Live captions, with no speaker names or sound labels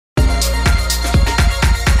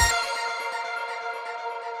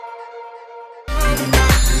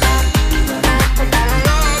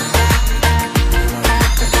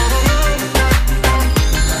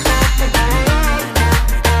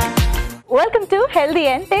Welcome to healthy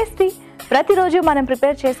and tasty. ప్రతిరోజు మనం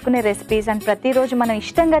prepare చేసుకునే రెసిపీస్ అండ్ ప్రతిరోజు మనం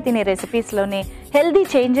ఇష్టంగా తినే రెసిపీస్లోనే healthy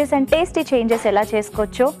changes and tasty changes ఎలా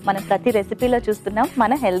చేసుకోవచ్చో మనం ప్రతి రెసిపీలో చూస్తున్నాం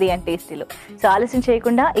మన హెల్దీ అండ్ టేస్టీలో. సో ఆలస్యం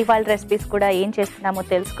చేయకుండా ఇవాళ రెసిపీస్ కూడా ఏం చేస్తున్నామో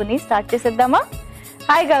తెలుసుకుని స్టార్ట్ చేసేద్దామా?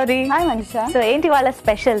 Hi Gauri. Hi Manisha. So ఏంటి వాళ్ళ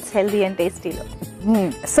స్పెషల్స్ హెల్దీ అండ్ టేస్టీలో?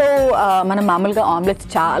 సో మనం మామూలుగా ఆమ్లెట్స్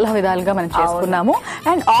చాలా విధాలుగా మనం చేసుకున్నాము.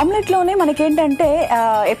 అండ్ ఆమ్లెట్లోనే మనకేంటంటే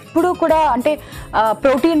ఎప్పుడు కూడా అంటే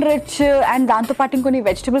ప్రోటీన్ రిచ్ అండ్ దాంతోపాటు ఇంకొన్ని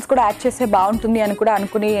వెజిటబుల్స్ కూడా యాడ్ చేస్తే బాగుంటుంది అని కూడా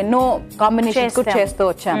అనుకుని ఎన్నో కాంబినేషన్స్ కూడా చేస్తూ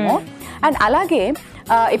వచ్చాము. అండ్ అలాగే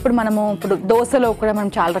ఇప్పుడు దోశలో కూడా మనం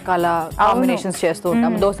చాలా రకాల కాంబినేషన్స్ చేస్తూ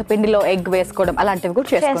ఉంటాం. దోశ పిండిలో ఎగ్ వేసుకోవడం అలాంటివి కూడా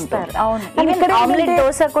చేసుకుంటారు. ఆమ్లెట్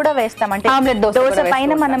దోశ కూడా వేస్తాం, అంటే ఆమ్లెట్ దోశ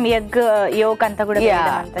పైన మనం ఎగ్ యోక్ అంతా కూడా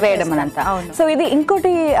వేయడం అనంతా. సో ఇది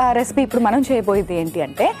ఇంకోటి రెసిపీ ఇప్పుడు మనం చేయబోయేది ఏంటి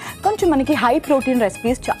అంటే కొంచెం మనకి హై ప్రోటీన్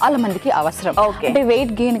రెసిపీస్ చాలా మందికి అవసరం. అంటే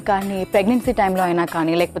వెయిట్ గెయిన్ కానీ ప్రెగ్నెన్సీ టైంలో అయినా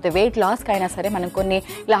కానీ లేకపోతే వెయిట్ లాస్ అయినా సరే మనం కొన్ని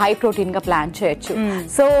ఇలా హై ప్రోటీన్ గా ప్లాన్ చేయొచ్చు.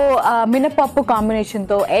 సో మినపప్పు కాంబినేషన్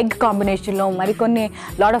తో ఎగ్ కాంబినేషన్ లో మరికొన్ని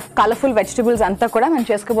లాట్ ఆఫ్ కలర్ఫుల్ వెజిటబుల్స్ అంతా కూడా మనం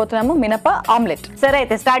చేసుకోబోతున్నాము మినప ఆమ్లెట్. సరే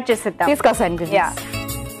అయితే స్టార్ట్ చేసేద్దాం. తీసుకొస్తాను.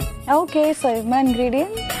 ఓకే, సో మన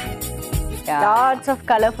ingredients lots of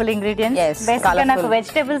colourful ingredients. బేసిక్గా నాకు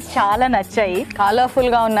వెజిటబుల్స్ చాలా నచ్చాయి, కలర్ఫుల్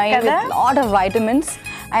గా ఉన్నాయి, లాట్ ఆఫ్ వైటమిన్స్.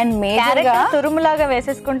 అండ్ మేజర్గా తురుములాగా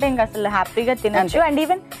వేసేసుకుంటే ఇంకా అసలు హ్యాపీగా తినొచ్చు. అండ్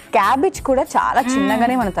ఈవెన్ క్యాబేజ్ కూడా చాలా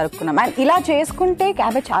చిన్నగానే మనం తరుక్కున్నాం. అండ్ ఇలా చేసుకుంటే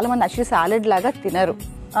క్యాబేజ్ చాలా మంది యాక్చువల్లీ సాలెడ్ లాగా తినరు.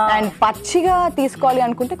 అండ్ పచ్చిగా తీసుకోవాలి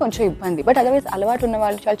అనుకుంటే కొంచెం ఇబ్బంది, బట్ అదర్వైజ్ అలవాటు ఉన్న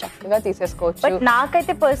వాళ్ళు చాలా చక్కగా తీసేసుకోవచ్చు. బట్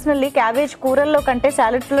నాకైతే పర్సనల్లీ క్యాబేజ్ కూరల్లో కంటే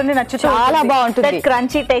సాలెడ్స్ లోనే నచ్చుతుంది. చాలా బాగుంటుంది,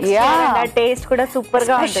 క్రంచీ టెక్స్చర్, టేస్ట్ కూడా సూపర్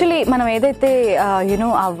గా. ఎస్పెషల్లీ మనం ఏదైతే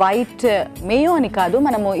ఆ వైట్ మేయో అని కాదు,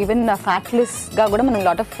 మనము ఈవెన్ ఫ్యాట్లెస్ గా కూడా మనం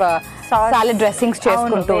లాట్ ఆఫ్ సాలెడ్ డ్రెస్సింగ్స్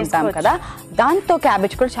చేసుకుంటూ ఉంటాం కదా, దాంతో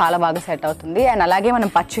క్యాబేజ్ కూడా చాలా బాగా సెట్ అవుతుంది. అండ్ అలాగే మనం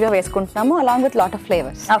పచ్చిగా వేసుకుంటున్నాము along with lot of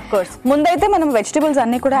flavours. Of course ముందైతే మనం వెజిటబుల్స్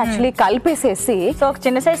అన్ని కూడా యాక్చువల్లీ కలిపేసేసి సో ఒక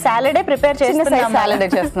చిన్న సైజ్ సాలెడే ప్రిపేర్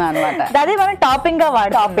చేస్తున్నాం అనమాట. అదే మనం టాపింగ్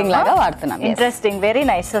లాగా వాడుతున్నాం. Interesting, very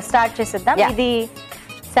nice. So start చేసేద్దాం. ఇది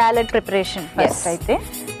సాలెడ్ ప్రిపరేషన్. ఫస్ట్ అయితే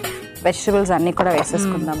వెజిటబుల్స్ అన్ని కూడా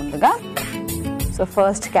వేసేసుకుందాం ముందుగా. సో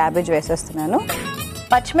ఫస్ట్ క్యాబేజ్ వేసేస్తున్నాను.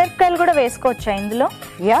 పచ్చిమిరపకాయలు కూడా వేసుకోవచ్చా ఇందులో?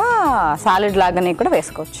 యా, సాలెడ్ లాగానే కూడా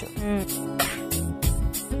వేసుకోవచ్చు.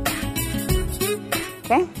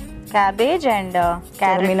 Okay, cabbage and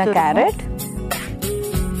carrot.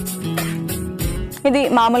 ఇది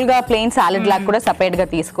మామూలుగా ప్లెయిన్ సాలెడ్ లాగా కూడా సపరేట్ గా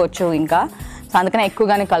తీసుకోవచ్చు. ఇంకా సో అందుకనే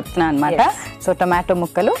ఎక్కువగానే కలుపుతున్నాను అనమాట. సో టొమాటో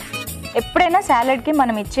ముక్కలు. ఎప్పుడైనా సాలెడ్ కి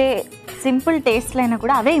మనం ఇచ్చే సింపుల్ టేస్ట్ అయినా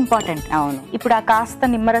కూడా అవే ఇంపార్టెంట్. అవును, ఇప్పుడు ఆ కాస్త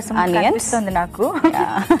నిమ్మరసం అనిపిస్తుంది నాకు.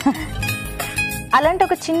 అలాంటి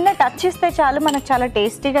ఒక చిన్న టచ్ ఇస్తే చాలు, మనకు చాలా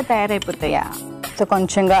టేస్టీగా తయారైపోతాయి. సో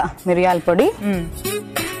కొంచెంగా మిరియాల పొడి,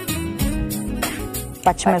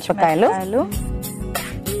 పచ్చిమిరపకాయలు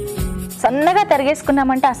సన్నగా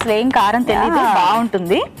తరిగేసుకున్నామంటే అసలు ఏం కారం తెలియదు,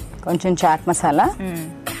 బాగుంటుంది. కొంచెం చాట్ మసాలా.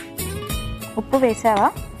 ఉప్పు వేసావా?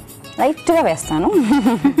 లైట్గా వేస్తాను.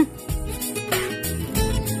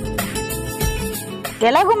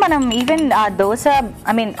 ఎలాగో మనం ఈవెన్ ఆ దోశ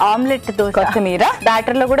ఆమ్లెట్ దోశ కొత్తిమీర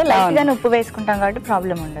బ్యాటర్ లో కూడా లైట్ గానే ఉప్పు వేసుకుంటాం కాబట్టి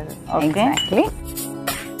ప్రాబ్లం ఉండదు. ఓకే,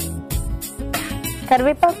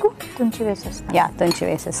 కరివేపాకు తుంచి వేసేస్తాం. తుంచి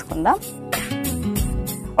వేసేసుకుందాం.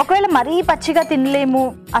 ఒకవేళ మరీ పచ్చిగా తినలేము,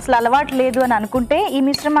 అసలు అలవాటు లేదు అని అనుకుంటే ఈ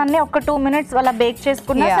మిశ్రమాన్ని ఒక 2 minutes అలా బేక్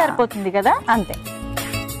చేసుకున్నా సరిపోతుంది కదా. అంతే.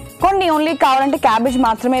 కొన్ని ఓన్లీ కావాలంటే క్యాబేజ్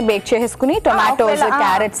మాత్రమే బేక్ చేసేసుకుని టొమాటోస్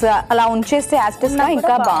క్యారెట్స్ అలా ఉంచేస్తే యాస్టిస్ గా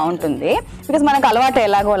ఇంకా బాగుంటుంది. బికాస్ మనకు అలవాటు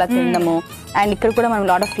ఎలాగో అలా తినము. అండ్ ఇక్కడ కూడా మనం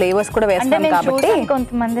లాట్ ఆఫ్ ఫ్లేవర్స్ కూడా వేస్తాం కాబట్టి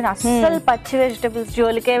కొంతమంది అస్సలు పచ్చి వెజిటబుల్స్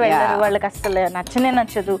జోలికే వెళ్ళారు, వాళ్ళకి అసలు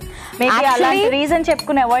నచ్చదు. మేబీ అలాంటి రీజన్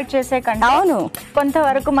చెప్పుకుని అవాయిడ్ చేసే కంటే అవును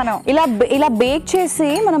కొంతవరకు మనం ఇలా బేక్ చేసి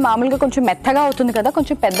మనం మామూలుగా కొంచెం మెత్తగా అవుతుంది కదా,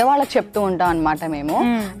 కొంచెం పెద్దవాళ్ళకి చెప్తూ ఉంటాం అనమాట మేము.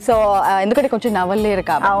 సో ఎందుకంటే కొంచెం నవ్వలేరు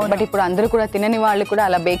కాబట్టి. బట్ ఇప్పుడు అందరూ కూడా తినని వాళ్ళు కూడా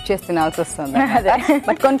అలా బేక్ చేసి తినాల్సి వస్తుంది.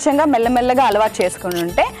 బట్ కొంచెంగా మెల్లమెల్లగా అలవాటు చేసుకుని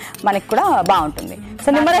ఉంటే మనకి కూడా బాగుంటుంది. సో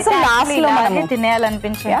నిమ్మరసం లాస్ట్ లో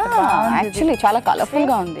తినేయాలనిపించింది. యాక్చువల్లీ చాలా కలర్ఫుల్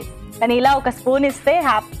గా ఉంది. కానీ ఇలా ఒక స్పూన్ ఇస్తే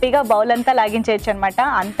హ్యాపీగా బౌల్ అంతా లాగించేయచ్చు అనమాట.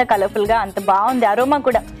 అంత కలర్ఫుల్ గా, అంత బాగుంది. అరోమా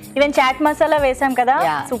కూడా ఈవెన్ చాట్ మసాలా వేసాం కదా,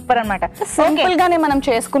 సూపర్ అనమాట. సింపుల్ గానే మనం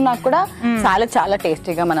చేసుకున్నా కూడా చాలా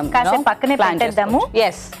టేస్టీగా మనం కాసేపు పక్కనే పెట్టేద్దాము.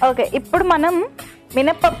 ఓకే, ఇప్పుడు మనం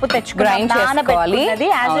మినపప్పు తెచ్చుకుని నానబెట్టుకోవాలి.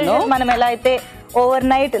 మనం ఎలా అయితే ఓవర్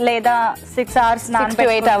నైట్ లేదా 6 hours 6 to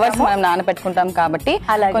 8 hours మనం నానబెట్టుకుంటాం కాబట్టి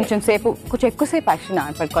కొంచెం ఎక్కువసేపు యాక్చువల్లీ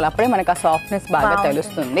నానబెట్టుకోవాలి. అప్పుడే మనకు ఆ సాఫ్ట్నెస్ బాగా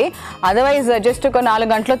తెలుస్తుంది. అదర్వైజ్ జస్ట్ ఒక 4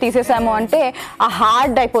 గంటలో తీసేసాము అంటే ఆ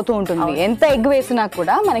హార్డ్ అయిపోతూ ఉంటుంది. ఎంత ఎగ్ వేసినా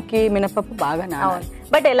కూడా మనకి మినపప్పు బాగా నానాలి.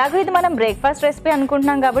 బట్ ఎలాగో ఇది మనం బ్రేక్ఫాస్ట్ రెసిపీ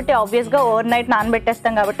అనుకుంటున్నాం కాబట్టి ఆబ్వియస్ గా ఓవర్ నైట్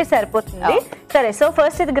నానబెట్టేస్తాం కాబట్టి సరిపోతుంది. సరే, సో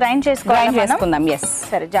ఫస్ట్ ఇది గ్రైండ్ చేసుకుందాం.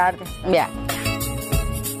 సరే, జాగ్రత్త.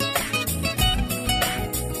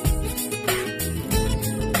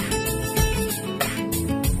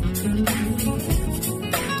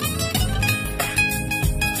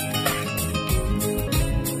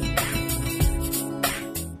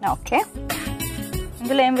 ఓకే,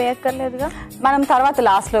 ఇందులో ఏం వేయక్కర్లేదుగా, మనం తర్వాత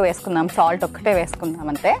లాస్ట్లో వేసుకుందాం, సాల్ట్ ఒక్కటే వేసుకుందాం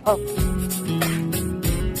అంతే.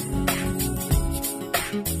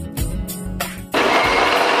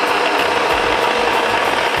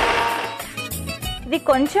 ఇది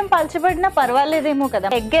కొంచెం పలచబడినా పర్వాలేదేమో కదా,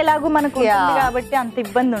 ఎగ్ ఎలాగో మనకు ఉంటుంది కాబట్టి అంత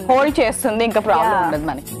ఇబ్బంది ఉండదు, హోల్డ్ చేస్తుంది, ఇంకా ప్రాబ్లం ఉండదు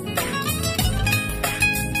మనకి.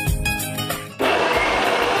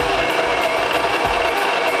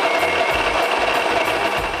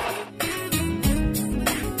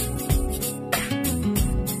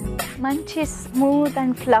 మంచి స్మూత్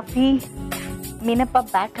అండ్ ఫ్లఫీ మినప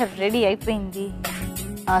బ్యాటర్ రెడీ అయిపోయింది.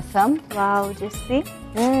 ఆసమ్. వావ్, జెస్సీ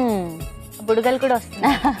బుడగలు కూడా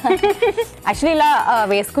వస్తున్నాయి. యాక్చువల్లీ ఇలా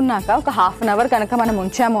వేసుకున్నాక ఒక హాఫ్ అన్ అవర్ కనుక మనం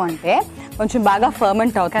ఉంచాము అంటే కొంచెం బాగా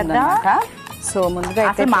ఫర్మెంట్ అవుతుంది అన్నమాట. సో ముందుగా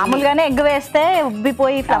అసలు మామూలుగానే ఎగ్ వేస్తే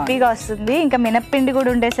ఉబ్బిపోయి ఫ్లఫీగా వస్తుంది, ఇంకా మినప్పిండి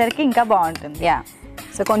కూడా ఉండేసరికి ఇంకా బాగుంటుంది. యా,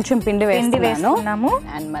 సో కొంచెం పిండి వేసుకున్నాము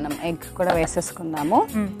అండ్ మనం ఎగ్ కూడా వేసేసుకుందాము.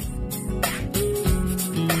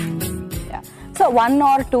 సో 1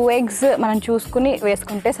 or 2 eggs మనం చూసుకుని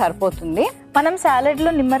వేసుకుంటే సరిపోతుంది. మనం సాలెడ్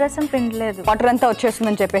లో నిమ్మరసం పిండలేదు, వాటర్ అంతా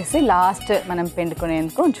వచ్చేస్తుందని చెప్పేసి లాస్ట్ మనం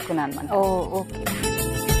పిండుకునేందుకు ఉంచుకున్నాను మనం. ఓకే,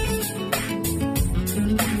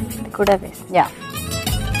 కూడా వేసి. Yeah,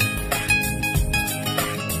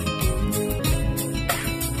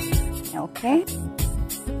 okay.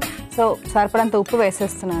 సో సరిపడంత ఉప్పు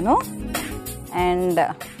వేసేస్తున్నాను అండ్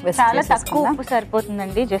చాలా తక్కువ ఉప్పు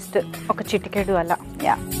సరిపోతుందండి, జస్ట్ ఒక చిటికెడు అలా.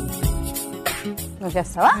 యా, నువ్వు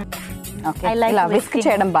చేస్తావా? ఓకే, ఇలా విస్క్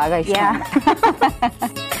చేయడం బాగా ఇష్టం.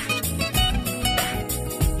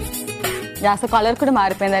 సో కలర్ కూడా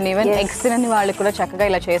మారిపోయిందని, ఈవెన్ ఎగ్స్ తినని వాళ్ళు కూడా చక్కగా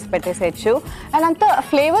ఇలా చేసి పెట్టేసేయచ్చు. అండ్ అంత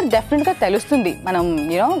ఫ్లేవర్ డెఫినెట్ గా తెలుస్తుంది మనం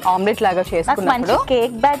ఆమ్లెట్ లాగా చేసుకున్నప్పుడు.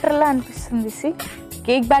 కేక్ బ్యాటర్ లా అనిపిస్తుంది.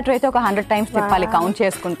 కేక్ బ్యాటర్ అయితే ఒక 100 times తిప్పాలి కౌంట్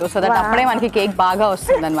చేసుకుంటూ, సో దట్ అప్పుడే మనకి కేక్ బాగా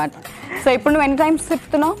వస్తుంది అనమాట. సో ఇప్పుడు నువ్వు ఎన్ని టైమ్స్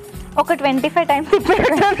తిప్పుతున్నావు? ఒక 25 times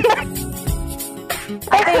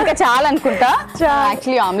అయితే ఇంకా చాలా అనుకుంటా.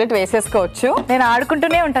 యాక్చువల్లీ ఆమ్లెట్ వేసేసుకోవచ్చు, నేను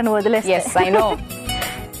ఆడుకుంటూనే ఉంటాను వదిలేసి. Yes, I know.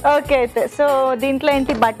 ఓకే, అయితే సో దీంట్లో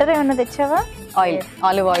ఏంటి, బటర్ ఏమన్నా తెచ్చావా?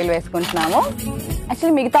 Olive oil వేసుకుంటున్నాము.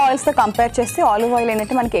 యాక్చువల్లీ మిగతా ఆయిల్స్తో కంపేర్ చేస్తే ఆలివ్ ఆయిల్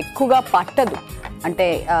ఏంటంటే మనకి ఎక్కువగా పట్టదు, అంటే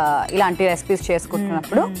ఇలాంటి రెసిపీస్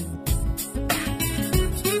చేసుకుంటున్నప్పుడు.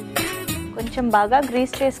 కొంచెం బాగా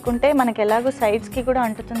గ్రీస్ చేసుకుంటే మనకి ఎలాగో సైడ్స్ కి కూడా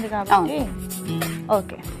అంటుతుంది కాబట్టి.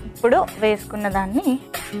 ఓకే, ఇప్పుడు వేసుకున్న దాన్ని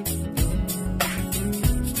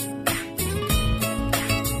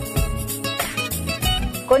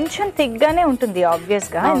కొంచెం థిక్గానే ఉంటుంది ఆబ్వియస్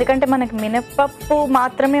గా, ఎందుకంటే మనకి మినపప్పు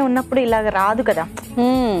మాత్రమే ఉన్నప్పుడు ఇలాగ రాదు కదా,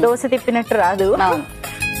 దోశ తిప్పినట్టు రాదు.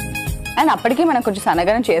 అండ్ అప్పటికి మనం కొంచెం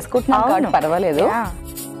సన్నగానే చేసుకుంటున్నాం కాబట్టి పర్వాలేదు.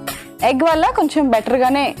 ఎగ్ వల్ల కొంచెం బెటర్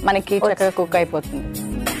గానే మనకి చక్కగా కుక్ అయిపోతుంది.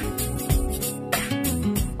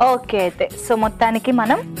 ఓకే, అయితే సో మొత్తానికి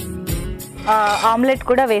మనం ఆమ్లెట్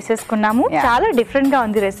కూడా వేసేసుకున్నాము. చాలా డిఫరెంట్ గా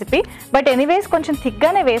ఉంది రెసిపీ, బట్ ఎనీవేస్ కొంచెం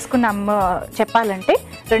థిక్గానే వేసుకున్నాము చెప్పాలంటే.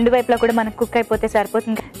 రెండు వైపులా కూడా మనకు కుక్ అయిపోతే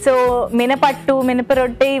సరిపోతుంది. సో మినపట్టు, మినప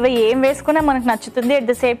రొట్టె ఇవి ఏం వేసుకున్నా మనకు నచ్చుతుంది. At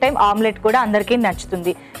the same time omelette కూడా అందరికీ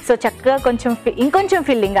నచ్చుతుంది. సో చక్కగా కొంచెం ఇంకొంచెం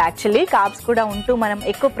ఫిల్లింగ్, యాక్చువల్లీ కార్బ్స్ కూడా ఉంటూ మనం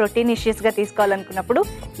ఎక్కువ ప్రోటీనిషియస్ గా తీసుకోవాలనుకున్నప్పుడు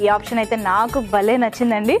ఈ ఆప్షన్ అయితే నాకు భలే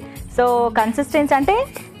నచ్చిందండి. సో కన్సిస్టెన్సీ అంటే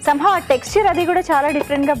సంహా టెక్స్చర్ అది కూడా చాలా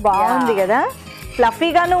డిఫరెంట్ గా బాగుంది కదా,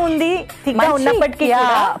 ఫ్లఫీగాను ఉంది, థిక్గా ఉన్నప్పటికీ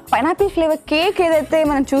పైనాపిల్ ఫ్లేవర్ కేక్ ఏదైతే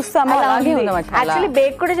మనం చూస్తామో అలాగే ఉంది. యాక్చువల్లీ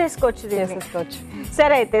బేక్ కూడా చేసుకోవచ్చు.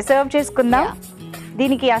 సరే, అయితే సర్వ్ చేసుకుందాం.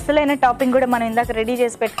 దీనికి అసలైన టాపింగ్ కూడా మనం ఇందాక రెడీ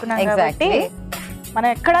చేసి పెట్టుకున్నాం కాబట్టి మనం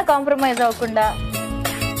ఎక్కడా కాంప్రమైజ్ అవ్వకుండా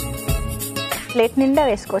ప్లేట్ నిండా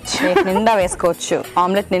వేసుకోవచ్చు,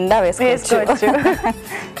 ఆమ్లెట్ నిండా వేసుకోవచ్చు.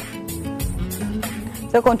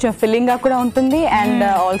 సో కొంచెం ఫిల్లింగ్ గా కూడా ఉంటుంది అండ్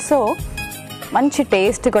ఆల్సో మంచి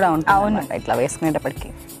టేస్ట్ కూడా ఉంటుంది ఇట్లా వేసుకునేటప్పటికి.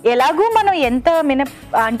 ఎలాగూ మనం ఎంత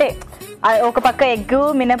అంటే ఒక పక్క ఎగ్,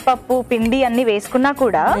 మినపప్పు, పిండి అన్ని వేసుకున్నా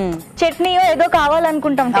కూడా చట్నీ ఏదో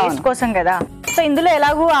కావాలనుకుంటాం టేస్ట్ కోసం కదా. సో ఇందులో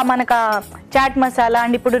ఎలాగూ మనకు చాట్ మసాలా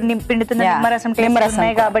అండ్ ఇప్పుడు పిండుతున్న నిమ్మరసం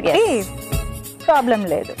ఉన్నాయి కాబట్టి ప్రాబ్లం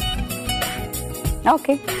లేదు.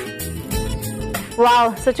 Okay,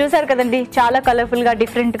 wow. సో చూసారు కదండి, చాలా కలర్ఫుల్ గా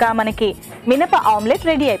డిఫరెంట్ గా మనకి మినప ఆమ్లెట్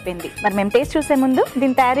రెడీ అయిపోయింది. మరి మేము టేస్ట్ చూసే ముందు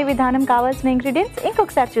దీని తయారీ విధానం, కావాల్సిన ఇంగ్రీడియంట్స్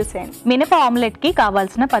ఇంకొకసారి చూసేయండి. మినప ఆమ్లెట్ కి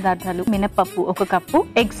కావాల్సిన పదార్థాలు: మినపప్పు 1 కప్పు,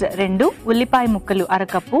 ఎగ్స్ 2, ఉల్లిపాయ ముక్కలు 1/2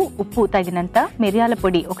 కప్పు, ఉప్పు తగినంత, మిరియాల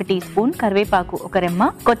పొడి 1 టీ స్పూన్, కరివేపాకు 1 రెమ్మ,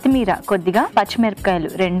 కొత్తిమీర కొద్దిగా,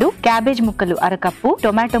 పచ్చిమిరపకాయలు 2, క్యాబేజ్ ముక్కలు 1/2 కప్పు,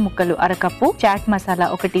 టొమాటో ముక్కలు 1/2 cup, chaat masala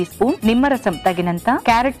 1 tea spoon, నిమ్మరసం తగినంత,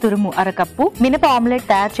 క్యారెట్ తురుము 1/2 కప్పు. మినప ఆమ్లెట్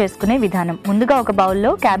తయారు చేసుకునే విధానం: ముందుగా ఒక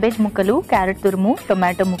బౌల్లో క్యాబేజ్ ముక్కలు, క్యారెట్ తురుము,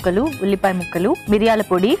 టొమాటో ముక్కలు, ఉల్లిపాయ ఉల్లిపాయ ముక్కలు, మిరియాల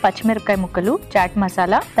పొడి, పచ్చిమిరపకాయ ముక్కలు, చాట్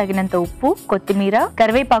మసాలా, తగినంత ఉప్పు, కొత్తిమీర,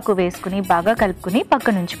 కరివేపాకు వేసుకుని బాగా కలుపుకుని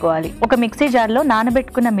పక్కన ఉంచుకోవాలి. ఒక మిక్సీ జార్ లో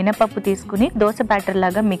నానబెట్టుకున్న మినపప్పు తీసుకుని దోశ బ్యాటర్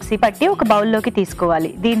లాగా మిక్సీ పట్టి ఒక బౌల్లోకి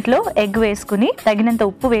తీసుకోవాలి. దీంట్లో ఎగ్ వేసుకుని తగినంత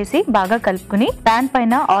ఉప్పు వేసి బాగా కలుపుకుని పాన్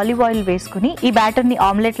పైన ఆలివ్ ఆయిల్ వేసుకుని ఈ బ్యాటర్ ని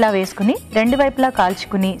ఆమ్లెట్ లా వేసుకుని రెండు వైపులా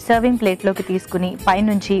కాల్చుకుని సర్వింగ్ ప్లేట్ లోకి తీసుకుని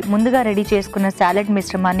పైనుంచి ముందుగా రెడీ చేసుకున్న సాలెడ్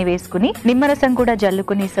మిశ్రమాన్ని వేసుకుని నిమ్మరసం కూడా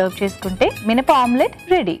జల్లుకుని సర్వ్ చేసుకుంటే మినప ఆమ్లెట్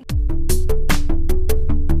రెడీ.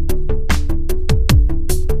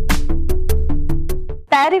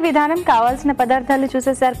 తయారీ విధానం, కావాల్సిన పదార్థాలు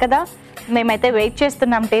చూసేసారు కదా. మేమైతే వెయిట్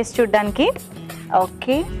చేస్తున్నాం టేస్ట్ చూడడానికి.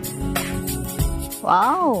 ఓకే,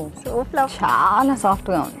 వావ్, చాలా సాఫ్ట్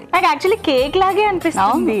గా ఉంది. నాకు యాక్చువల్లీ కేక్ లాగే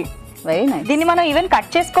అనిపిస్తుంది. Very nice. దీన్ని మనం ఈవెన్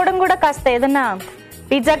కట్ చేసుకోవడం కూడా కాస్త ఏదన్నా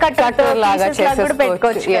పిజ్జా కట్ లాగా కూడా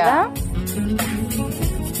పెట్టుకోవచ్చు కదా.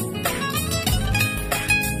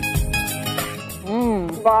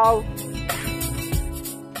 వావ్,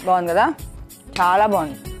 బాగుంది కదా, చాలా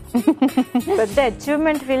బాగుంది. పెద్ద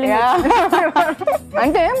అచీవ్మెంట్ ఫీలింగ్.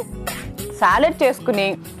 అంటే సాలెడ్ చేసుకుని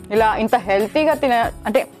ఇలా ఇంత హెల్తీగా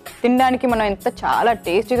అంటే తినడానికి మనం ఎంత చాలా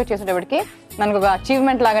టేస్టీగా చేసేటప్పటికి మనకు ఒక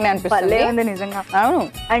అచీవ్మెంట్ లాగానే అనిపిస్తుంది నిజంగా. అవును.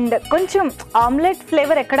 అండ్ కొంచెం ఆమ్లెట్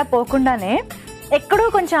ఫ్లేవర్ ఎక్కడ పోకుండానే ఎక్కడో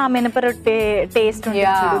కొంచెం ఆ మినప రొట్టె టేస్ట్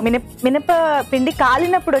మినప పిండి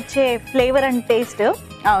కాలినప్పుడు వచ్చే ఫ్లేవర్ అండ్ టేస్ట్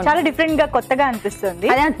చాలా డిఫరెంట్ గా కొత్తగా అనిపిస్తుంది.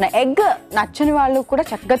 అదే అంటున్నా, ఎగ్ నచ్చని వాళ్ళు కూడా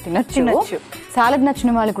చక్కగా తినొచ్చు, సాలెడ్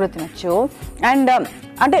నచ్చిన వాళ్ళు కూడా తినొచ్చు. అండ్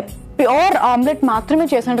అంటే ప్యూర్ ఆమ్లెట్ మాత్రమే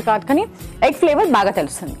చేసినట్టు కాదు, కానీ ఎగ్ ఫ్లేవర్ బాగా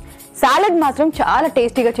తెలుస్తుంది. సాలెడ్ మాత్రం చాలా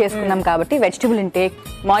టేస్టీగా చేసుకున్నాం కాబట్టి వెజిటబుల్ ఇంటేక్,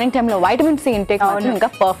 మార్నింగ్ టైంలో వైటమిన్ సి ఇంటేక్ ఇంకా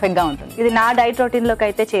పర్ఫెక్ట్ గా ఉంటుంది. ఇది నా డైట్ రొటీన్ లోకి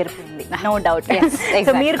అయితే చేరుకుంది, నో డౌట్.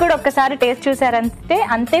 సో మీరు కూడా ఒక్కసారి టేస్ట్ చూసారంటే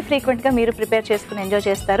అంతే ఫ్రీక్వెంట్ గా మీరు ప్రిపేర్ చేసుకుని ఎంజాయ్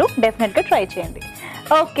చేస్తారు. డెఫినెట్ గా ట్రై చేయండి.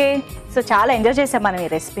 ఓకే, సో చాలా ఎంజాయ్ చేసాం మనం ఈ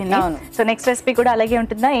రెసిపీని. సో నెక్స్ట్ రెసిపీ కూడా అలాగే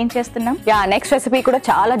ఉంటుందా? ఏం చేస్తున్నాం? నెక్స్ట్ రెసిపీ కూడా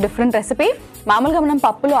చాలా డిఫరెంట్ రెసిపీ. మామూలుగా మనం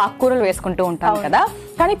పప్పులో ఆకుకూరలు వేసుకుంటూ ఉంటాం కదా,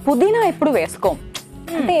 కానీ పుదీనా ఎప్పుడు వేసుకోం.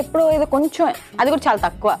 అంటే ఎప్పుడు ఏదో కొంచెం, అది కూడా చాలా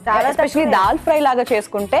తక్కువ. ఎస్పెషల్లీ దాల్ ఫ్రై లాగా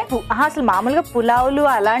చేసుకుంటే అసలు మామూలుగా పులావులు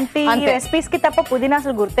అలాంటి రెసిపీస్ కి తప్ప పుదీనా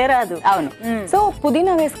అసలు గుర్తే రాదు. అవును. సో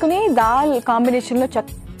పుదీనా వేసుకుని దాల్ కాంబినేషన్ లో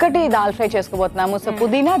చక్కటి దాల్ ఫ్రై చేసుకోబోతున్నాము. సో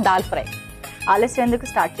పుదీనా దాల్ ఫ్రై. ఆలస్యం ఎందుకు,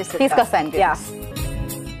 స్టార్ట్ చేసి తీసుకొస్తాను.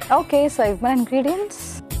 ఓకే, సో ఇవి మన ingredients.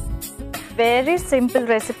 Very simple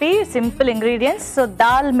recipe, simple ingredients. So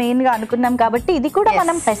dal main గా అనుకున్నాం కాబట్టి ఇది కూడా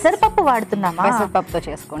మనం పెసరపప్పు వాడుతున్నామా? పెసరపప్పుతో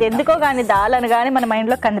చేసుకోండి. ఎందుకో గానీ దాల్ అనగానే మన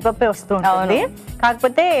మైండ్ లో కందిపప్పే వస్తూ ఉంటుంది.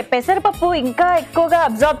 కాకపోతే పెసరపప్పు ఇంకా ఎక్కువగా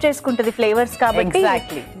అబ్జార్బ్ చేసుకుంటది ఫ్లేవర్స్ కాబట్టి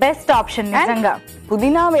బెస్ట్ ఆప్షన్ నిజంగా.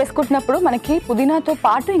 పుదీనా వేసుకుంటున్నప్పుడు మనకి పుదీనాతో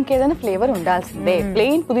పాటు ఇంకేదైనా ఫ్లేవర్ ఉండాల్సిందే.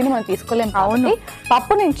 ప్లెయిన్ పుదీనా మనం తీసుకోలేము. అవును,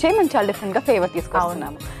 పప్పు నుంచే మనం చాలా డిఫరెంట్ గా ఫ్లేవర్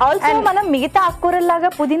తీసుకుంటున్నాము. ఆల్సో మనం మిగతా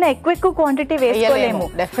ఆకుకూరలాగా పుదీనా ఎక్కువ క్వాంటిటీ వేసుకోలేము.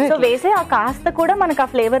 సో వేసే ఆ కాస్త కూడా మనకు ఆ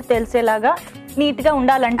ఫ్లేవర్ తెలిసేలాగా నీట్ గా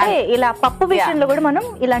ఉండాలంటే ఇలా పప్పు విషయంలో కూడా మనం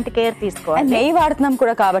ఇలాంటి కేర్ తీసుకోవాలి. నెయ్యి వాడుతున్నాం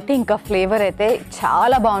కూడా కాబట్టి ఇంకా ఫ్లేవర్ అయితే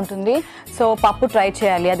చాలా బాగుంటుంది. సో పప్పు ట్రై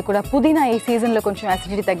చేయాలి. అది కూడా పుదీనా ఈ సీజన్ లో కొంచెం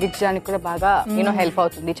అసిడిటీ తగ్గించడానికి కూడా బాగా హెల్ప్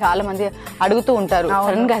అవుతుంది. చాలా మంది అడుగుతూ ఉంటారు,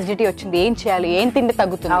 సడన్ గా అసిడిటీ వచ్చింది, ఏం చేయాలి, ఏం తింటే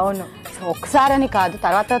తగ్గుతుంది. అవును, సో ఒకసారి కాదు,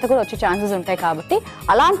 తర్వాత కూడా వచ్చే ఛాన్సెస్ ఉంటాయి కాబట్టి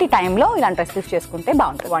అలాంటి టైంలో ఇలాంటి రెసిపీస్ చేసుకుంటే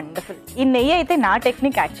బాగుంటుంది. వండర్ఫుల్. ఈ నెయ్యి అయితే నా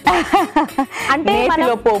టెక్నిక్ యాక్చువల్లీ. అంటే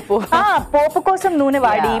పోపు కోసం నూనె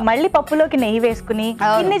వాడి మళ్ళీ పప్పులోకి నెయ్యి వేసుకుని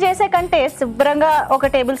ఇన్ని చేసే కంటే శుభ్రంగా ఒక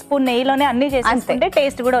టేబుల్ స్పూన్ నెయ్యిలోనే అన్ని చేసేసుకుంటే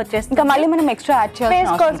టేస్ట్ కూడా వచ్చేస్తుంది. ఇంకా మళ్ళీ మనం ఎక్స్ట్రా యాడ్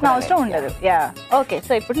చేసుకోవాల్సిన అవసరం ఉండదు. ఓకే,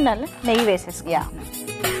 సో ఇప్పుడు నెయ్యి వేసేసుకో.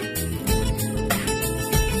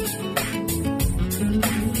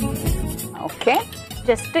 ఓకే,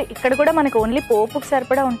 జస్ట్ ఇక్కడ కూడా మనకు ఓన్లీ పోపుకి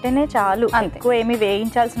సరిపడా ఉంటేనే చాలు, ఎక్కువ ఏమి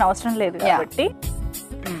వేయించాల్సిన అవసరం లేదు కాబట్టి.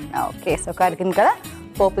 ఓకే, సో కరిగింది కదా,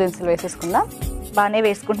 పోపు దినుసులు వేసేసుకుందాం. బాగానే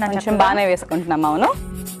వేసుకుంటున్నాం, కొంచెం బాగానే వేసుకుంటున్నాం. అవును,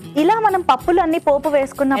 ఇలా మనం పప్పులు అన్ని పోపు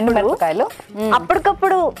వేసుకున్నప్పుడు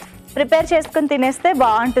అప్పటికప్పుడు ప్రిపేర్ చేసుకుని తినేస్తే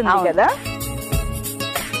బాగుంటుంది కదా.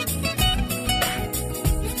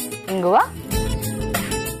 ఇంగువ.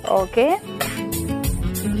 ఓకే,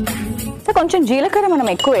 సో కొంచెం జీలకర్ర మనం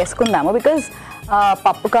ఎక్కువ వేసుకుందాము, బికాజ్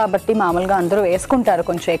పప్పు కాబట్టి మామూలుగా అందరూ వేసుకుంటారు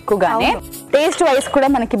కొంచెం ఎక్కువగానే. టేస్ట్ వైజ్ కూడా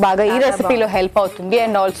మనకి బాగా ఈ రెసిపీలో హెల్ప్ అవుతుంది.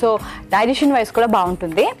 అండ్ ఆల్సో డైజెషన్ వైజ్ కూడా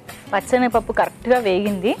బాగుంటుంది. పచ్చనిపప్పు కరెక్ట్ గా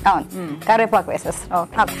వేగింది. అవును, కరివేపాకు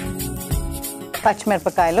వేసేస్తాం.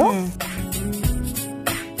 పచ్చిమిరపకాయలు,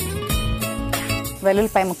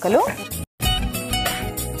 వెల్లుల్లిపాయ ముక్కలు.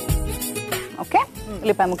 ఓకే,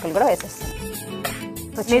 ఉల్లిపాయ ముక్కలు కూడా వేసేస్తాం.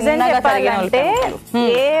 నిజంగా చెప్పాలంటే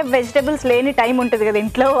ఏ వెజిటబుల్స్ లేని టైం ఉంటుంది కదా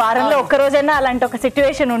ఇంట్లో, వారంలో ఒక్క రోజైనా అలాంటి ఒక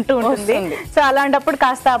సిచ్యువేషన్ ఉంటుంది. సో అలాంటప్పుడు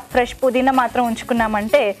కాస్త ఫ్రెష్ పుదీనా మాత్రం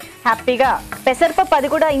ఉంచుకున్నామంటే హ్యాపీగా పెసరపప్పు అది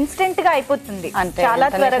కూడా ఇన్స్టెంట్ గా అయిపోతుంది, చాలా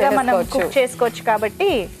త్వరగా మనం కుక్ చేసుకోవచ్చు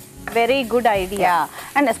కాబట్టి very good idea.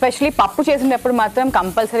 And especially పప్పు చేసినప్పుడు మాత్రం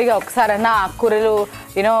కంపల్సరీగా ఒకసారైనా ఆకుకూరలు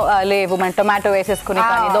యూనో లేవు, మనం టొమాటో వేసేసుకుని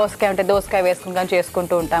కానీ దోసకాయ ఉంటే దోసకాయ వేసుకుని కానీ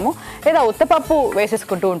చేసుకుంటూ ఉంటాము, లేదా ఉత్తపప్పు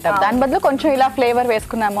వేసేసుకుంటూ ఉంటాం. దాని బదులు కొంచెం ఇలా ఫ్లేవర్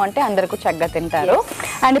వేసుకున్నాము అంటే అందరికీ చక్కగా తింటారు.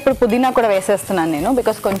 అండ్ ఇప్పుడు పుదీనా కూడా వేసేస్తున్నాను నేను,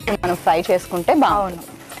 బికాస్ కొంచెం మనం ఫ్రై చేసుకుంటే బాగుంది.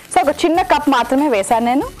 సో ఒక చిన్న కప్ మాత్రమే వేసాను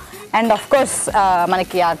నేను. అండ్ ఆఫ్ కోర్స్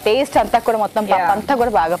మనకి ఆ టేస్ట్ అంతా కూడా మొత్తం పప్పు అంతా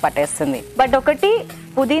కూడా బాగా పట్టేస్తుంది. బట్ ఒకటి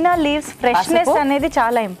పుదీనా లీవ్స్ ఫ్రెష్నెస్ అనేది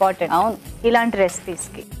చాలా ఇంపార్టెంట్ అవును ఇలాంటి రెసిపీస్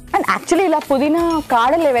కి. అండ్ యాక్చువల్లీ ఇలా పుదీనా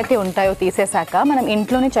కాడలు ఏవైతే ఉంటాయో తీసేసాక మనం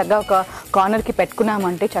ఇంట్లోనే చక్కగా ఒక కార్నర్కి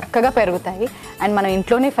పెట్టుకున్నామంటే చక్కగా పెరుగుతాయి. అండ్ మనం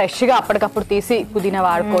ఇంట్లోనే ఫ్రెష్గా అప్పటికప్పుడు తీసి పుదీనా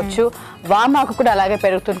వాడుకోవచ్చు. వామాకు కూడా అలాగే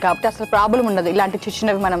పెరుగుతుంది కాబట్టి అసలు ప్రాబ్లం ఉండదు. ఇలాంటి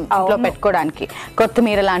చిన్నవి మనం ఇంట్లో పెట్టుకోవడానికి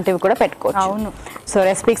కొత్తిమీర లాంటివి కూడా పెట్టుకోవచ్చు. అవును. సో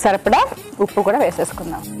రెసిపీకి సరిపడా ఉప్పు కూడా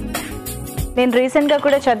వేసేసుకుందాం. నేను రీసెంట్ గా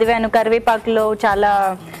కూడా చదివాను కరివేపాకులో చాలా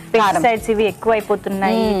పెస్టిసైడ్స్ ఇవి ఎక్కువ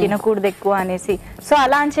అయిపోతున్నాయి, తినకూడదు ఎక్కువ అనేసి. సో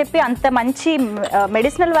అలా అని చెప్పి అంత మంచి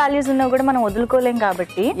మెడిసినల్ వాల్యూస్ ఉన్నా కూడా మనం వదులుకోలేం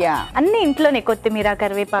కాబట్టి అన్ని ఇంట్లోనే కొత్తిమీర,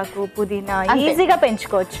 కరివేపాకు, పుదీనా ఈజీగా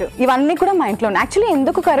పెంచుకోవచ్చు. ఇవన్నీ కూడా మా ఇంట్లోనే. యాక్చువల్లీ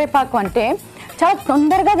ఎందుకు కరివేపాకు అంటే చాలా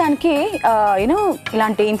తొందరగా దానికి యూనో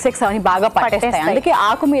ఇలాంటి ఇన్సెక్ట్స్ అవన్నీ బాగా పట్టేస్తాయి. అందుకే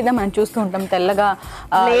ఆకు మీద మనం చూస్తూ ఉంటాం తెల్లగా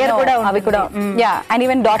లేయర్ కూడా అవి కూడా అండ్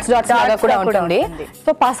ఈవెన్ డాట్స్ లాగా కూడా ఉంటుంది.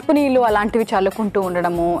 సో పసుపు నీళ్ళు అలాంటివి చల్లుకుంటూ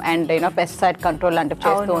ఉండడము అండ్ యూనో పెస్టిసైడ్ కంట్రోల్ లాంటివి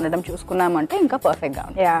చేస్తూ ఉండడం చూసుకున్నామంటే ఇంకా పర్ఫెక్ట్ గా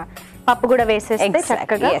ఉంది. పప్పు కూడా వేసేస్తే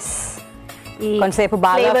చక్కగా కొంతసేపు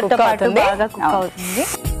బాగా కుక్ అవుతుంది.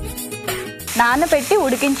 నానబెట్టి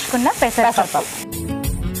ఉడికించుకున్న పెసరపప్పు.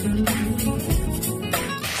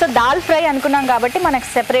 సో దాల్ ఫ్రై అనుకున్నాం కాబట్టి మనకు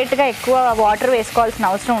సెపరేట్ గా ఎక్కువ వాటర్ వేసుకోవాల్సిన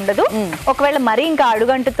అవసరం ఉండదు. ఒకవేళ మరీ ఇంకా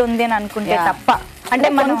అడుగంటుతుంది అని అనుకుంటే తప్ప. అంటే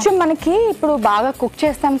కొంచెం మనకి ఇప్పుడు బాగా కుక్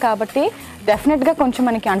చేస్తాం కాబట్టి డెఫినెట్ గా కొంచెం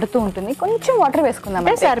మనకి అంటుతూ ఉంటుంది. కొంచెం వాటర్ వేసుకుందాం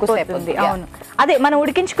సరిపోతుంది. అవును, అదే మనం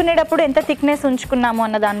ఉడికించుకునేటప్పుడు ఎంత థిక్నెస్ ఉంచుకున్నాము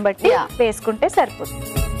అన్న దాన్ని బట్టి వేసుకుంటే సరిపోతుంది.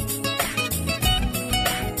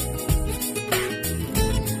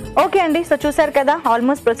 ఓకే అండి, సో చూసారు కదా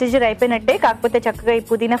ఆల్మోస్ట్ ప్రొసీజర్ అయిపోయినట్టే. కాకపోతే చక్కగా ఈ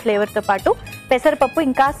పుదీనా ఫ్లేవర్ తో పాటు పెసరపప్పు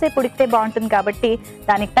ఇంకాసేపు ఉడికితే బాగుంటుంది కాబట్టి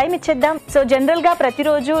దానికి టైం ఇచ్చేద్దాం. సో జనరల్ గా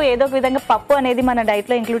ప్రతిరోజు ఏదో ఒక విధంగా పప్పు అనేది మన డైట్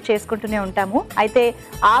లో ఇంక్లూడ్ చేసుకుంటూనే ఉంటాము. అయితే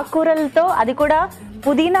ఆకుకూరలతో, అది కూడా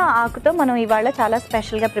పుదీనా ఆకుతో మనం ఇవాళ చాలా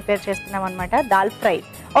స్పెషల్ గా ప్రిపేర్ చేస్తున్నాం అనమాట, dal fry.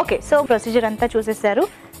 Okay, so procedure అంతా చూసేసారు.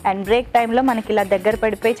 అండ్ బ్రేక్ టైంలో మనకి ఇలా దగ్గర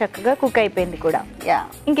పడిపోయి చక్కగా కుక్ అయిపోయింది కూడా.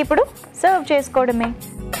 ఇంక ఇప్పుడు సర్వ్ చేసుకోవడమే.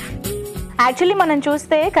 యాక్చువల్లీ మనం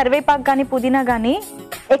చూస్తే కరివేపాకు కానీ పుదీనా కానీ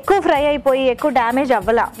ఎక్కువ ఫ్రై అయిపోయి ఎక్కువ డ్యామేజ్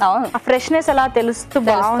అవ్వాల, ఆ ఫ్రెష్నెస్ అలా తెలుస్తూ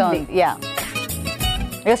బాగుంది.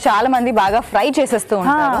 చాలా మంది బాగా ఫ్రై చేసేస్తూ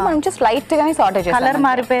ఉంటారు, మనం జస్ట్ లైట్ గానే సాటే చేస్తాం, కలర్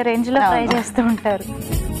మారిపోయే రేంజ్ లో ఫ్రై చేస్తూ ఉంటారు.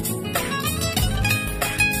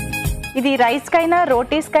 ఇది రైస్ కైనా,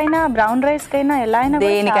 రోటీస్ కైనా, బ్రౌన్ రైస్ కైనా, ఎలా అయినా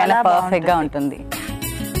దేనికైనా పర్ఫెక్ట్ గా ఉంటుంది.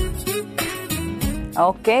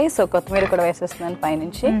 ఓకే, సో కొత్తిమీర కూడా వేసేస్తున్నాను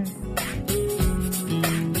పైనుంచి.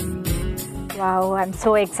 Wow, I'm so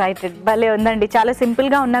excited. భలే ఉందండి, చాలా సింపుల్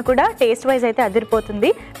గా ఉన్నా కూడా టేస్ట్ వైజ్ అయితే అదిరిపోతుంది.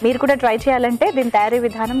 మీరు కూడా ట్రై చేయాలంటే దీని తయారీ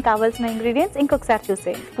విధానం, కావాల్సిన ఇంగ్రీడియంట్స్ ఇంకొకసారి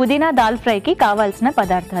చూసేయండి. పుదీనా దాల్ ఫ్రై కి కావాల్సిన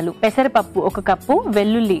పదార్థాలు: పెసరపప్పు 1 కప్పు,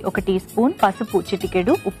 వెల్లుల్లి 1 టీ స్పూన్, పసుపు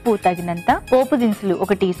చిటికెడు, ఉప్పు తగినంత, పోపు దినుసులు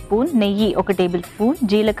 1 టీ స్పూన్, నెయ్యి 1 టేబుల్ స్పూన్,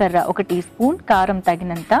 జీలకర్ర 1 టీ స్పూన్, కారం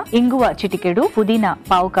తగినంత, ఇంగువ చిటికెడు, పుదీనా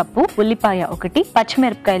 1/2 కప్పు, ఉల్లిపాయ 1,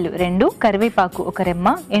 పచ్చిమిరపకాయలు 2, కరివేపాకు 1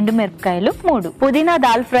 రెమ్మ, ఎండుమిరపకాయలు 3. పుదీనా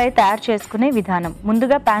దాల్ ఫ్రై తయారు చేసుకునే విధానం: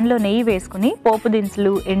 ముందుగా పాన్ లో నెయ్యి వేసుకుని పోపు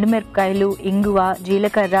దినుసులు, ఎండుమిరపకాయలు, ఇంగువ,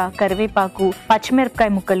 జీలకర్ర, కరివేపాకు, పచ్చిమిరపకాయ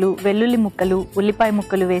ముక్కలు, వెల్లుల్లి ముక్కలు, ఉల్లిపాయ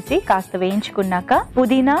ముక్కలు వేసి కాస్త వేయించుకున్నాక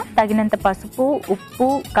పుదీనా, తగినంత పసుపు, ఉప్పు,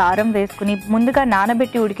 కారం వేసుకుని ముందుగా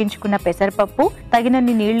నానబెట్టి ఉడికించుకున్న పెసరపప్పు,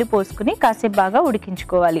 తగినన్ని నీళ్లు పోసుకుని కాసేపు బాగా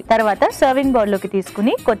ఉడికించుకోవాలి. తర్వాత సర్వింగ్ బౌల్ లోకి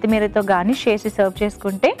తీసుకుని కొత్తిమీరతో గార్నిష్ చేసి సర్వ్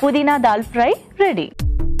చేసుకుంటే పుదీనా దాల్ ఫ్రై రెడీ.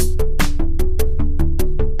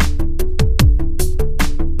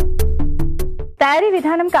 తయారీ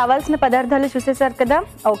విధానం, కావాల్సిన పదార్థాలు చూసేసారు కదా.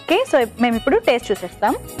 ఓకే, సో మేము ఇప్పుడు టేస్ట్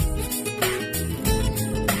చూసేస్తాం.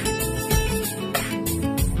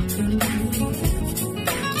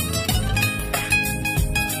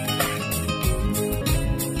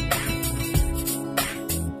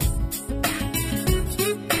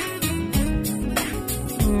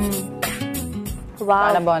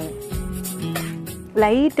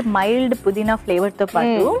 లైట్ మైల్డ్ పుదీనా ఫ్లేవర్ తో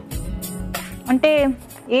పాటు, అంటే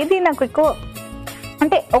ఏది నాకు ఎక్కువ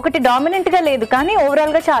అంటే ఒకటి డామినెంట్ గా లేదు కానీ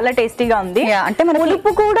ఓవరాల్ గా చాలా టేస్టీగా ఉంది. అంటే మన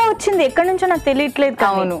పులుపు కూడా వచ్చింది, ఎక్కడి నుంచో నాకు తెలియట్లేదు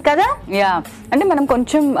కదా. అంటే మనం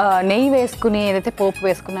కొంచెం నెయ్యి వేసుకుని ఏదైతే పోపు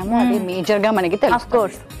వేసుకున్నామో అది మేజర్ గా మనకి తెలుసు. ఆఫ్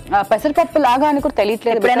కోర్స్ పెసరపప్పు లాగా అని కూడా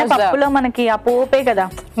తెలియట్లేదు, పప్పులో మనకి ఆ పోపే కదా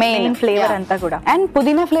మెయిన్ ఫ్లేవర్ అంతా కూడా. అండ్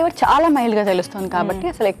పుదీనా ఫ్లేవర్ చాలా మైల్డ్ గా తెలుస్తుంది కాబట్టి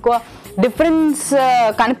అసలు ఎక్కువ డిఫరెన్స్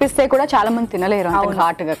కనిపిస్తే కూడా చాలా మంది తినలేరు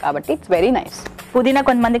హాట్ గా, కాబట్టి ఇట్స్ వెరీ నైస్. పుదీనా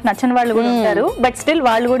కొంతమందికి నచ్చని వాళ్ళు కూడా ఉంటారు, బట్ స్టిల్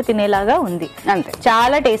వాళ్ళు కూడా తినేలాగా ఉంది. అంతే,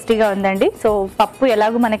 చాలా టేస్టీగా ఉందండి. సో పప్పు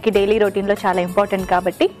ఎలాగో మనకి డైలీ రొటీన్లో చాలా ఇంపార్టెంట్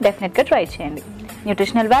కాబట్టి డెఫినెట్గా ట్రై చేయండి.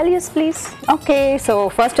 Nutritional values please. Okay, so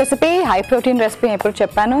first recipe high protein recipe ఎప్పుడు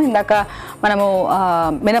చెప్పాను ఇందాక. మనము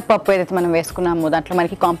మినపప్పు ఏదైతే మనం వేసుకున్నామో దాంట్లో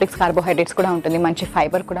మనకి కాంప్లెక్స్ కార్బోహైడ్రేట్స్ కూడా ఉంటుంది, మంచి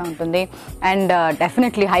ఫైబర్ కూడా ఉంటుంది, and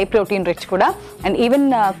definitely high protein rich కూడా. అండ్ ఈవెన్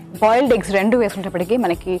బాయిల్డ్ ఎగ్స్ రెండు వేసుకునేటప్పటికి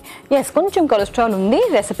మనకి కొంచెం కొలెస్ట్రాల్ ఉంది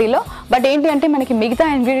రెసిపీలో, బట్ ఏంటి అంటే మనకి మిగతా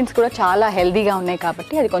ఇంగ్రీడియంట్స్ కూడా చాలా హెల్దీగా ఉన్నాయి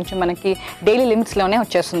కాబట్టి అది కొంచెం మనకి డైలీ లిమిట్స్లోనే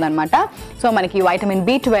వచ్చేస్తుంది అనమాట. సో మనకి వైటమిన్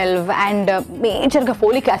B12 అండ్ మేజర్గా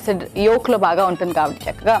ఫోలిక్ యాసిడ్ యోక్లో బాగా ఉంటుంది కాబట్టి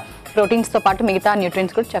చక్కగా ప్రోటీన్స్తో పాటు మిగతా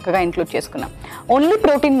న్యూట్రియన్స్ కూడా చక్కగా ఇంక్లూడ్ చేసుకున్నాం. ఓన్లీ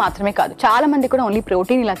ప్రోటీన్ మాత్రమే కాదు, చాలా మంది కూడా ఓన్లీ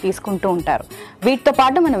ప్రోటీన్ ఇలా తీసుకుంటూ ఉంటారు. వీటితో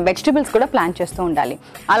పాటు మనం వెజిటబుల్స్ కూడా ప్లాన్ చేస్తూ ఉండాలి.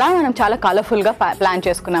 అలా మనం చాలా కలర్ఫుల్గా ప్లాన్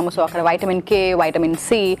చేసుకున్నాము. సో అక్కడ vitamin K, vitamin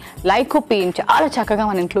C, lycopene చాలా చక్కగా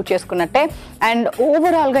మనం ఇంక్లూడ్ చేసుకున్నట్టే. అండ్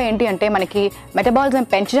ఓవరాల్గా ఏంటి అంటే మనకి మెటబాలిజం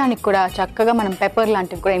పెంచడానికి కూడా చక్కగా మనం పెప్పర్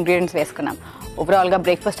లాంటివి కూడా ఇంగ్రీడియంట్స్ వేసుకున్నాం. ఓవరాల్గా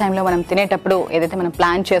బ్రేక్ఫాస్ట్ టైంలో మనం తినేటప్పుడు ఏదైతే మనం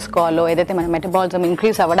ప్లాన్ చేసుకోవాలో, ఏదైతే మన మెటబాలిజం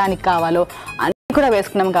ఇంక్రీజ్ అవ్వడానికి కావాలో కూడా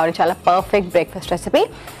వేసుకున్నాం కాబట్టి చాలా perfect breakfast recipe.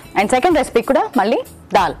 And second recipe కూడా మళ్ళీ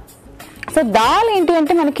దాల్. సో దాల్ ఏంటి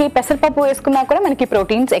అంటే మనకి పెసరపప్పు వేసుకున్నా కూడా మనకి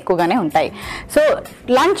ప్రోటీన్స్ ఎక్కువగానే ఉంటాయి. సో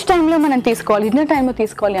లంచ్ టైంలో మనం తీసుకోవాలి, డిన్నర్ టైంలో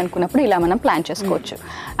తీసుకోవాలి అనుకున్నప్పుడు ఇలా మనం ప్లాన్ చేసుకోవచ్చు.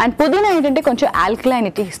 అండ్ పుదీనా ఏంటంటే కొంచెం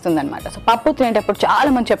ఆల్కలైనిటీ ఇస్తుంది అనమాట. సో పప్పు తినేటప్పుడు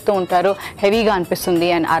చాలా మంది చెప్తూ ఉంటారు హెవీగా అనిపిస్తుంది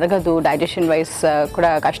అండ్ అరగదు, డైజెషన్ వైజ్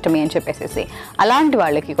కూడా కష్టమే అని చెప్పేసి. అలాంటి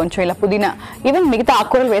వాళ్ళకి కొంచెం ఇలా పుదీనా, ఈవెన్ మిగతా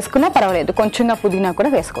ఆకుకూరలు వేసుకున్నా పర్వాలేదు, కొంచెంగా పుదీనా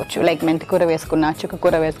కూడా వేసుకోవచ్చు. లైక్ మెంతికూర వేసుకున్నా,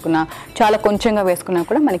 చుక్కకూర వేసుకున్నా, చాలా కొంచెంగా వేసుకున్నా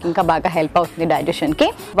కూడా మనకి ఇంకా బాగా హెల్ప్ అవుతుంది డైజెషన్కి.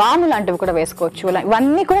 వాము లాంటివి కూడా వేసుకోవచ్చు.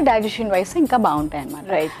 ఇవన్నీ కూడా డైజెషన్ వైస్ ఇంకా బాగుంటాయి అన్నమాట.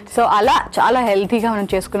 రైట్. సో అలా చాలా హెల్తీగా మనం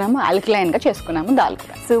చేసుకున్నాము, ఆల్కలైన్ గా చేసుకున్నాము దాల్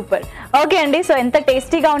కూడా. సూపర్. ఓకే అండి, సో ఎంత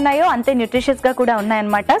టేస్టీగా ఉన్నాయో అంతే న్యూట్రిషియస్ గా కూడా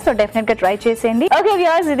ఉన్నాయన్నమాట. సో డెఫినెట్ గా ట్రై చేసేయండి. ఓకే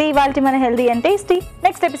వ్యూవర్స్, ఇది ఇవాల్టి మన healthy and tasty.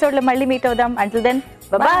 Next episode లో మళ్ళీ మీట్ అవుదాం. Until then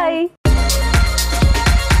bye.